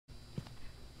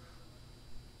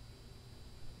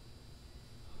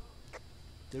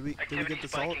Did we get the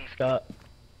salt? Scott.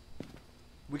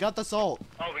 We got the salt.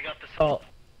 Oh, we got the salt.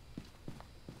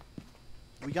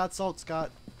 We got salt, Scott.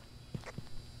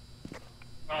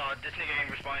 Oh, this nigga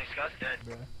ain't responding. Scott's dead.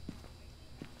 Bruh.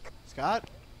 Scott?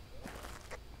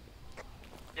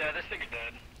 Yeah, this nigga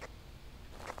dead.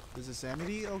 Is it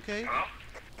sanity okay? Hello?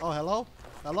 Oh, hello?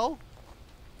 Hello?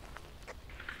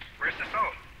 Where's the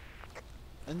salt?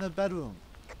 In the bedroom.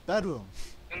 Bedroom.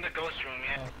 In the ghost room,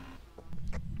 yeah.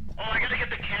 Oh, I gotta get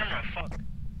the camera. Fuck.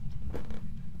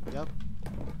 Yep.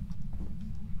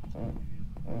 I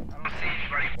don't see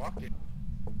anybody walking.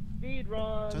 Speed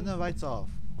run. Turn the lights off.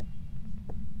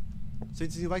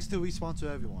 Since he likes to respawn to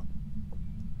everyone.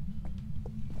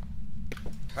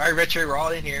 Alright, Richard, we're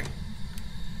all in here.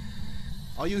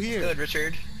 Are you here? Good,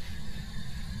 Richard.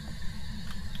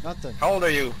 Nothing. How old are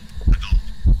you?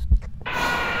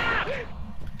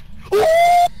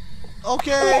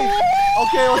 Okay!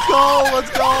 Okay, let's go!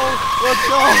 Let's go! Let's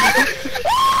go!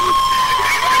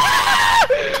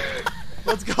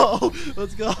 Let's go!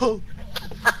 Let's go!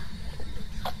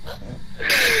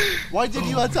 Why did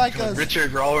you attack us?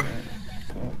 Richard, we're all...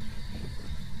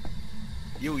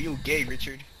 You gay,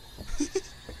 Richard.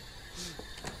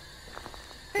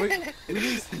 Wait,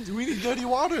 we need dirty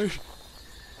water!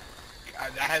 I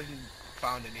haven't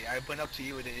found any. I went up to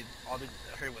you and all I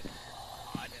heard was...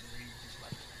 and then we just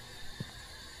left.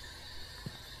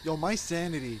 Yo, my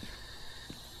sanity.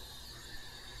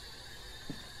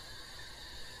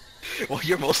 Well,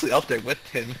 you're mostly up there with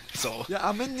him, so... Yeah,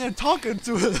 I'm in there talking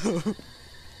to him.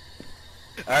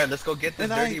 Alright, let's go get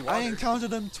this And dirty water. I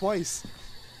encountered him twice.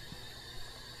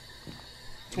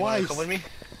 You wanna Twice. come with me?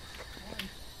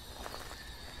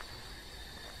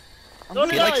 I'm Don't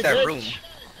He gonna- likes that bitch. room.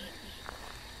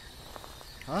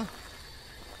 Huh?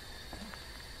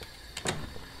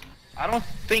 I don't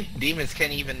think demons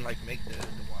can even, like, make the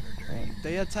water dirty.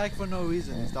 They attack for no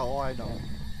reason, is that all I know.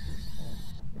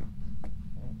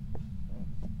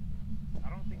 I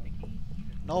don't think they can even...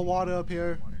 No water up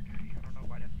here. Water dirty. I don't know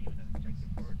why that's even an objective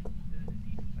for the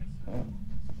demon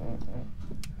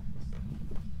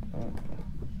type.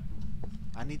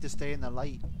 I need to stay in the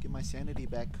light. Get my sanity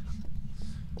back.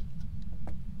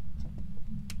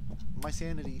 My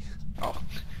sanity. Oh.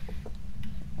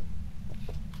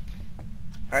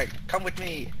 Alright, come with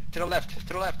me. To the left,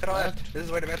 to the left, to the left. This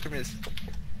is where the bathroom is.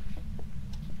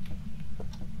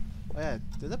 Oh yeah,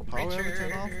 did the power ever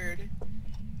turn off? Richard.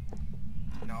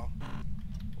 No.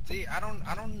 See, I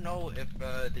don't know if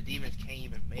the demons can't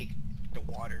even make the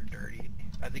water dirty.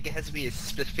 I think it has to be a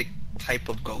specific type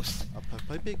of ghost.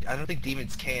 A pig? I don't think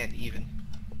demons can even.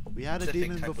 We had a Specific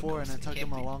demon type of before and ghost, it it took can't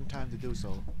him a be. long time to do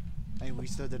so. And we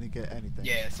still didn't get anything.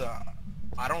 Yeah, so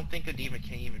I don't think a demon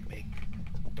can even make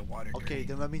the water Okay, dirty.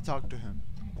 then let me talk to him.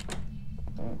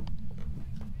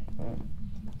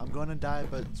 I'm gonna die,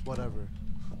 but it's whatever.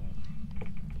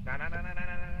 No.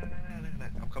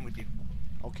 I'm coming with you.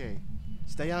 Okay.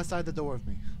 Stay outside the door with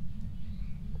me.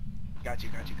 Got you.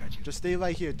 Just stay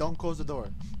right here. Don't close the door.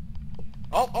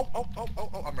 Oh,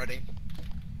 I'm running.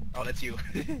 Oh, that's you.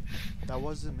 That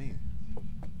wasn't me.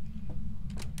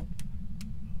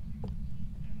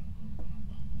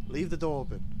 Leave the door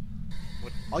open.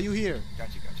 What? Are you here?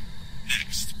 Got you.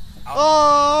 Next.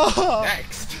 Oh!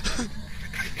 Next.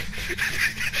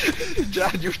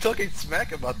 John, you're talking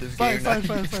smack about this game. Fine.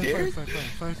 Now you scared?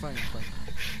 Fine.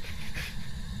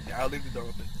 Yeah, I'll leave the door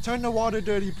open. Turn the water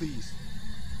dirty, please.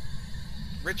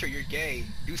 Richard, you're gay.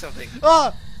 Do something.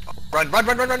 Ah! Run.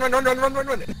 Bathroom, in the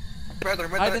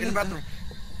bathroom.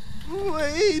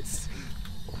 Wait!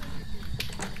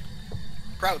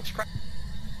 Crouch.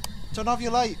 Turn off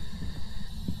your light.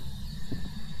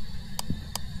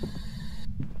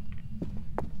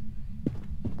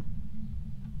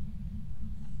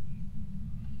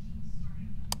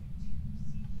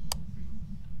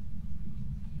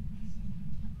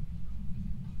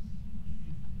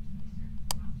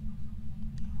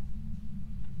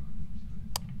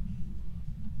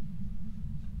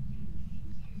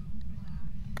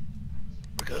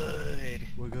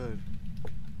 We're good.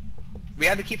 We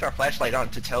have to keep our flashlight on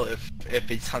to tell if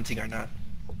it's hunting or not.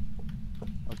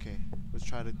 Okay, let's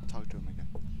try to talk to him again.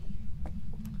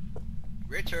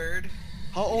 Richard.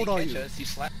 How old are you? You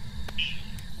slapped.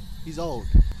 He's old.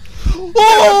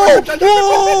 Oh!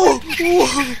 Oh!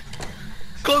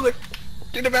 Close it.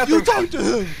 In the bathroom.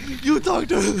 You talk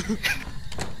to him.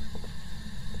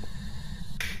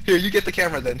 Here, you get the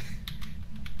camera then.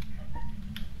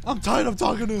 I'm tired of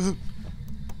talking to him.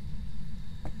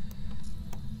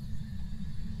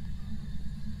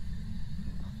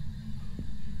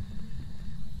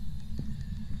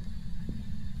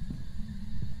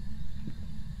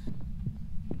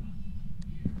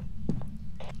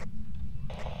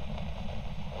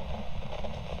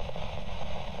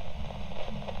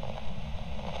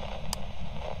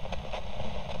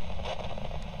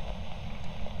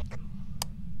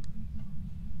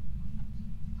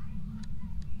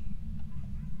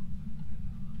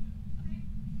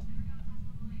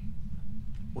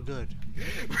 We're good.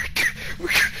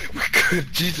 We're good.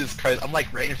 Jesus Christ, I'm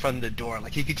like right in front of the door.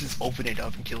 Like he could just open it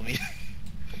up and kill me.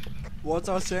 What's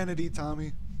our sanity,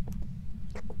 Tommy?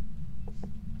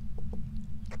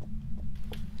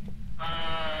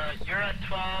 You're at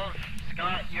 12.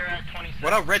 Scott, you're at 26.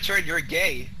 What up, Richard? You're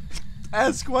gay.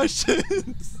 Ask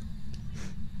questions.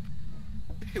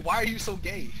 Why are you so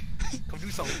gay? Come do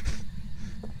something.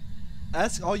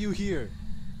 Ask, are you here?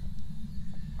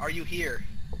 Are you here?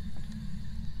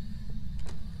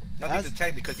 Nothing to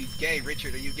tell because he's gay.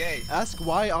 Richard, are you gay? Ask,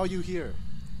 why are you here?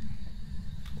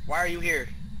 Why are you here?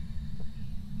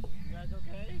 You guys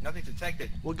okay? Nothing detected.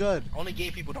 We're good. Only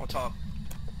gay people don't talk.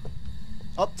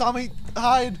 Up, Tommy,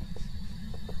 hide.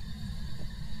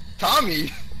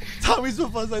 Tommy! Tommy's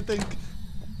with us, I think.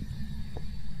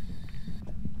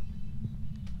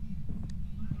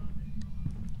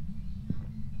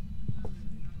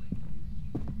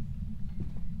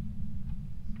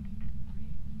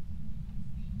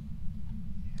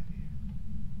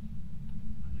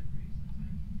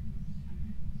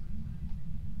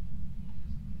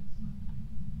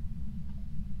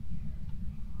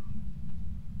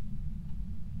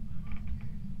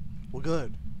 We're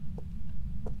good.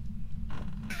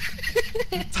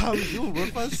 Tommy, you were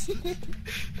with us?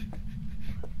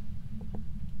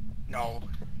 No.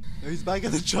 He's back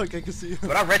in the truck, I can see him.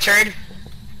 What up, Richard?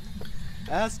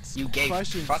 Ask You gay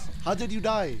questions. fuck. How did you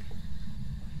die?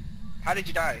 How did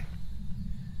you die?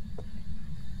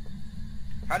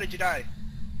 How did you die?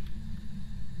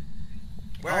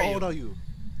 Where are How you? old are you?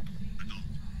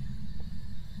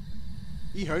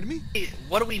 He heard me? Hey,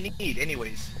 what do we need,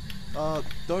 anyways?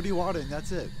 Dirty water, and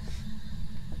that's it.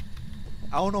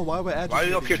 I don't know why we're agitating. Why are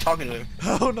you up here talking to him?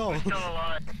 I don't know. We're still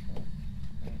alive.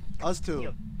 Us too.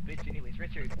 Yo, bitch, anyways,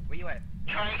 Richard, where you at?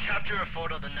 Try and capture a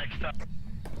photo the next time.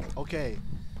 Okay.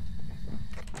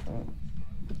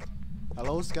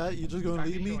 Hello, Scott? You just gonna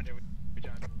leave me?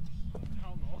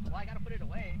 Hell no. Well, I gotta put it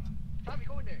away. Tommy,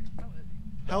 go in there.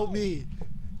 Help me.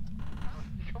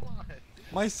 Come on.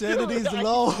 My sanity's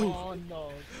low. Oh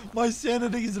no. My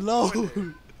sanity's low.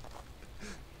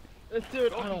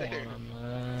 Dude, I don't want to,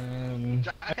 man.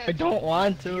 I don't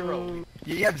want to.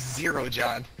 You have 0,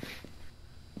 John.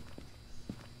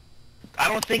 I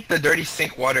don't think the dirty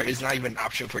sink water is not even an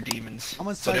option for demons. I'm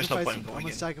gonna so there's no sacrifice. point in I'm going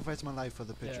gonna in. sacrifice my life for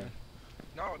the picture.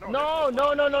 No, no.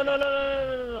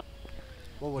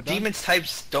 Well, we're done. Demon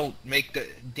types don't make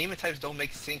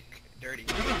sink dirty.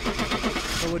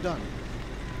 So we're done.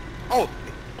 Oh,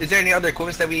 is there any other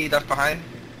equipment that we left behind?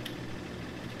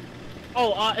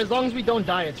 Oh, as long as we don't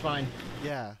die, it's fine.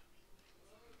 Yeah.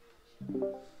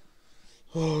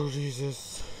 Oh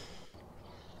Jesus.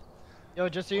 Yo,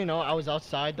 just so you know, I was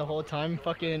outside the whole time,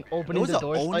 fucking opening was the a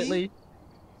door Oni? slightly.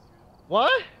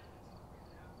 What?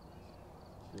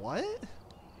 What?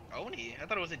 Oni? I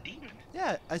thought it was a demon.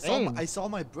 Yeah, I Dang. saw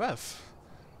my breath.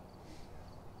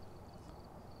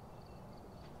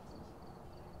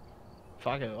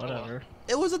 Fuck it, whatever.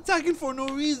 It was attacking for no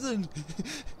reason.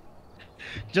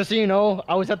 Just so you know,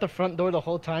 I was at the front door the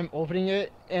whole time, opening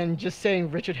it, and just saying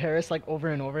Richard Harris like over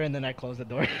and over, and then I closed the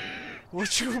door.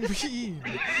 What you mean?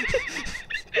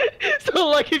 So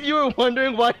like, if you were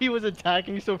wondering why he was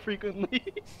attacking so frequently,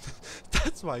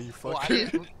 That's why you Well,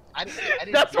 fucking. I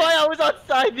didn't that's why I was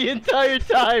outside the entire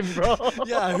time, bro.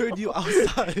 Yeah, I heard you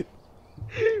outside.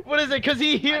 What is it? Cause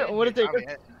he hear what is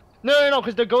it? No,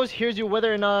 because the ghost hears you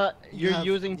whether or not you're have-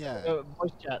 using yeah. the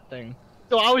voice chat thing.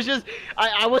 So I was just,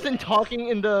 I wasn't talking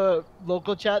in the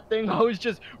local chat thing. I was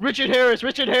just Richard Harris,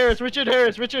 Richard Harris, Richard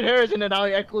Harris, Richard Harris, and then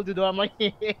I closed the door. I'm like,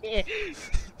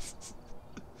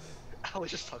 I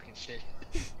was just talking shit.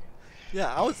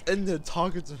 Yeah, I was in there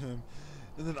talking to him,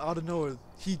 and then out of nowhere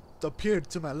he appeared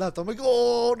to my left. I'm like,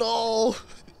 oh no!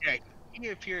 Yeah, he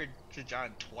appeared to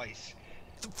John twice.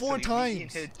 Four me and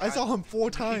times. I saw him 4 Me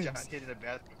and times. John hid in the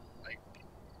bathroom. Like,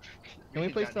 can me we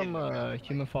and play John hid some in the bathroom,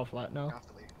 Human Fall Flat now? constantly.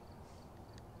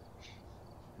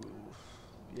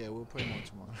 Yeah, we'll play more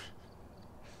tomorrow.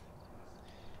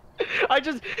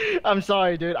 I'm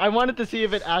sorry, dude. I wanted to see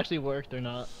if it actually worked or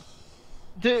not.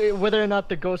 Whether or not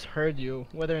the ghost heard you,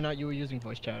 whether or not you were using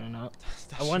voice chat or not.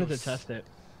 That I shit wanted to was- test it.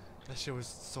 That shit was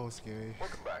so scary.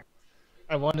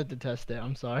 I wanted to test it.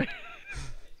 I'm sorry.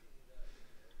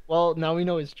 Well, now we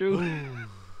know it's true.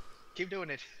 Keep doing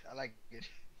it. I like it.